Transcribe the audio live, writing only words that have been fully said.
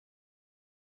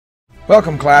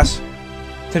Welcome, class.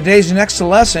 Today's next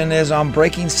lesson is on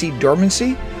breaking seed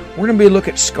dormancy. We're going to be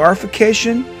looking at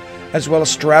scarification as well as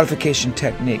stratification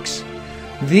techniques.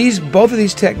 Both of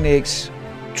these techniques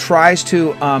tries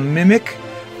to mimic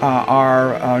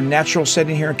our natural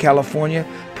setting here in California,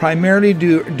 primarily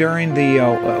during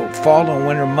the fall and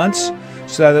winter months,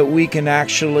 so that we can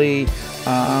actually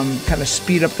kind of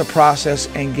speed up the process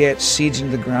and get seeds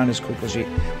into the ground as quick as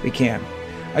we can.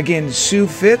 Again, Sue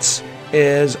Fitz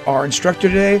is our instructor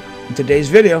today in today's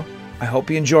video. I hope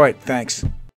you enjoy it. Thanks.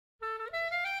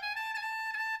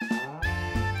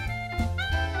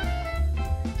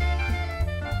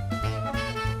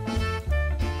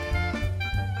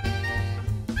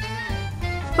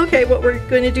 Okay, what we're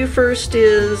going to do first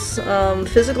is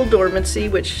physical dormancy,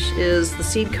 which is the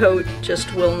seed coat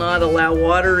just will not allow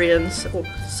water in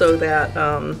so that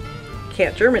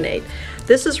can't germinate.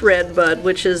 This is redbud,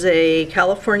 which is a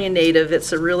California native.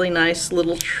 It's a really nice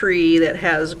little tree that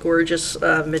has gorgeous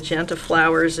magenta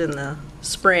flowers in the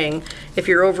spring. If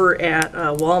you're over at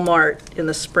Walmart in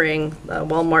the spring,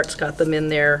 Walmart's got them in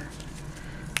their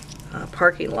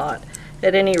parking lot.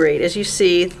 At any rate, as you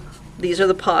see, these are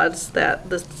the pods that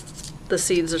the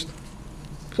seeds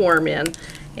form in,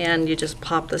 and you just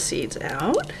pop the seeds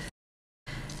out.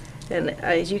 And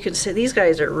as you can see, these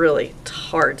guys are really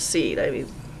hard seed. I mean,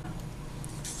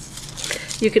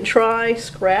 you can try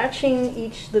scratching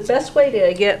each. The best way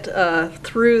to get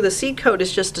through the seed coat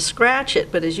is just to scratch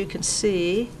it, but as you can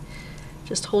see,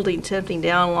 just tamping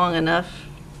down long enough,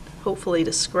 hopefully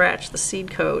to scratch the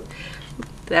seed coat,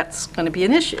 that's going to be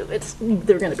an issue.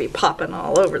 They're going to be popping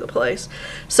all over the place.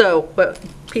 So what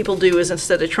people do is,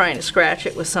 instead of trying to scratch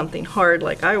it with something hard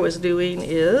like I was doing,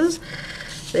 is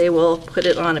they will put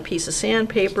it on a piece of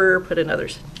sandpaper, put another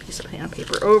piece of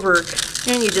sandpaper over,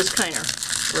 and you just kind of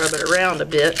rub it around a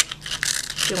bit.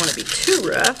 You don't want to be too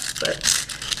rough,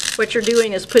 but what you're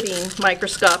doing is putting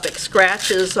microscopic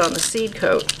scratches on the seed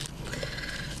coat.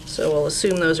 So we'll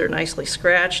assume those are nicely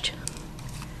scratched.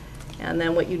 And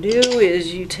then what you do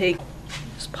is you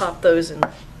just pop those in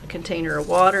a container of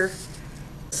water.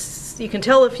 You can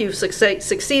tell if you've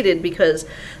succeeded because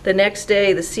the next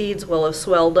day the seeds will have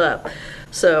swelled up.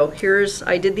 So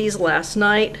I did these last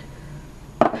night.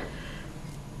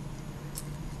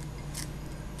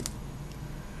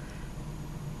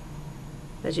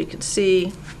 As you can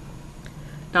see,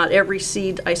 not every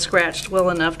seed I scratched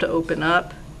well enough to open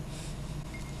up.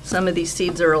 Some of these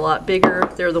seeds are a lot bigger.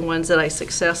 They're the ones that I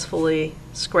successfully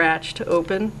scratched to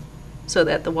open so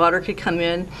that the water could come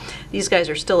in. These guys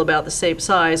are still about the same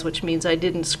size, which means I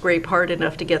didn't scrape hard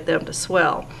enough to get them to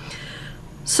swell.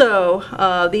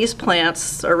 So these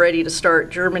plants are ready to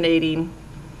start germinating,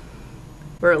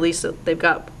 or at least they've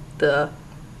got the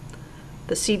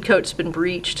seed coat's been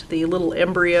breached. The little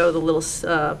embryo, the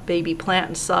little baby plant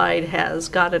inside, has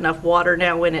got enough water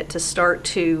now in it to start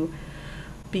to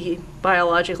be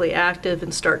biologically active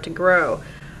and start to grow.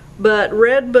 But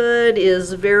redbud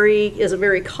is a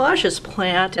very cautious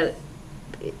plant.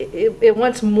 It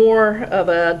wants more of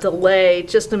a delay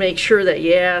just to make sure that,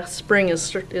 yeah, spring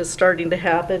is starting to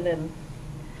happen and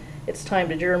it's time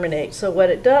to germinate. So what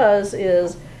it does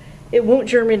is it won't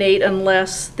germinate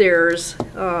unless there's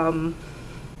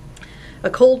a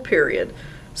cold period.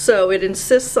 So it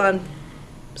insists on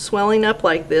swelling up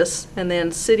like this and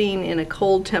then sitting in a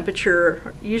cold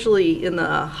temperature, usually in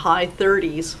the high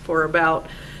 30s, for about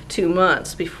 2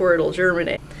 months before it'll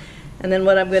germinate. And then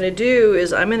what I'm going to do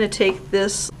is I'm going to take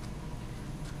this,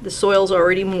 the soil's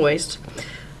already moist,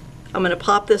 I'm going to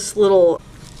pop this little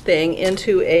thing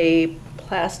into a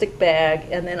plastic bag,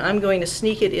 and then I'm going to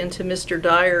sneak it into Mr.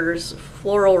 Dyer's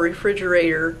floral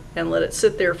refrigerator and let it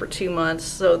sit there for 2 months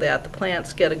so that the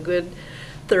plants get a good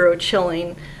thorough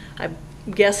chilling. I'm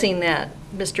guessing that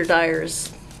Mr.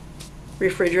 Dyer's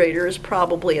refrigerator is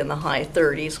probably in the high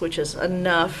 30s, which is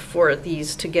enough for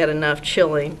these to get enough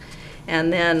chilling.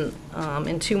 And then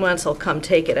in 2 months I'll come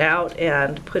take it out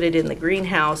and put it in the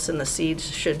greenhouse, and the seeds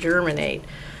should germinate.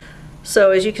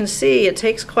 So as you can see, it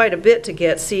takes quite a bit to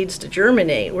get seeds to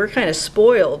germinate. We're kind of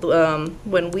spoiled.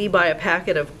 When we buy a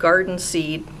packet of garden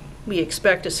seed, we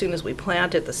expect as soon as we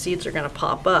plant it the seeds are going to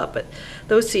pop up, but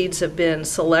those seeds have been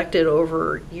selected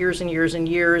over years and years and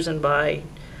years, and by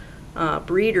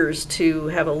breeders to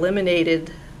have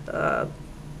eliminated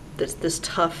this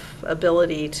tough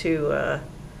ability to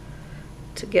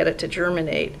get it to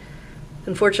germinate.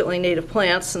 Unfortunately, native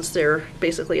plants, since they're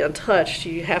basically untouched,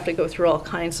 you have to go through all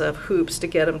kinds of hoops to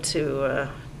get them to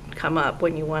come up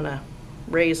when you want to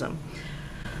raise them.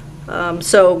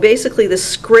 So basically the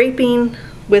scraping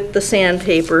with the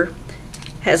sandpaper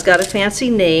has got a fancy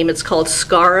name. It's called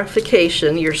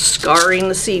scarification. You're scarring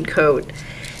the seed coat.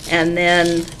 And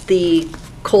then the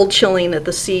cold chilling that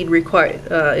the seed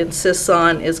insists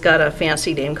on is got a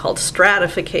fancy name called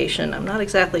stratification. I'm not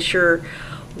exactly sure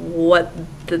what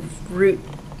the root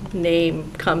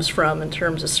name comes from in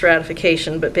terms of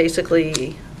stratification, but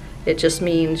basically it just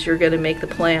means you're going to make the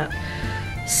plant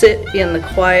sit in the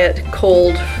quiet,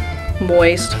 cold,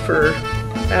 moist for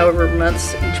however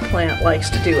months each plant likes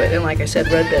to do it. And like I said,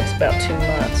 red bed's about 2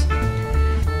 months.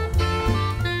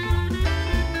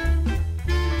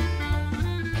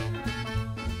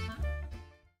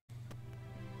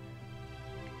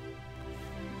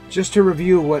 Just to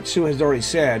review what Sue has already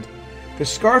said, the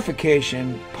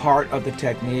scarification part of the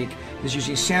technique is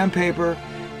using sandpaper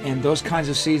and those kinds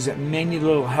of seeds that may need a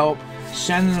little help,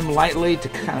 sanding them lightly to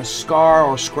kind of scar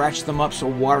or scratch them up so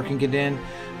water can get in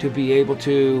to be able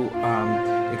to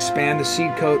expand the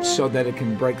seed coat so that it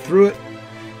can break through it.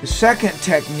 The second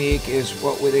technique is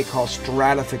what they call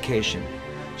stratification.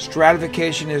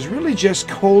 Stratification is really just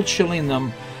cold chilling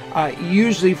them,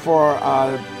 usually for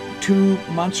 2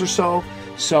 months or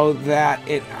so that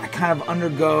it kind of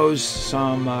undergoes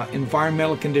some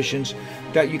environmental conditions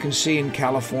that you can see in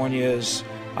California's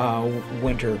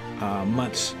winter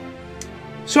months.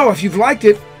 So if you've liked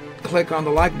it, click on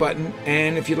the like button,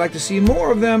 and if you'd like to see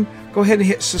more of them, go ahead and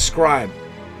hit subscribe.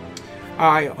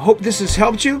 I hope this has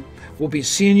helped you. We'll be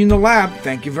seeing you in the lab.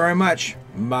 Thank you very much.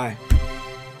 Bye.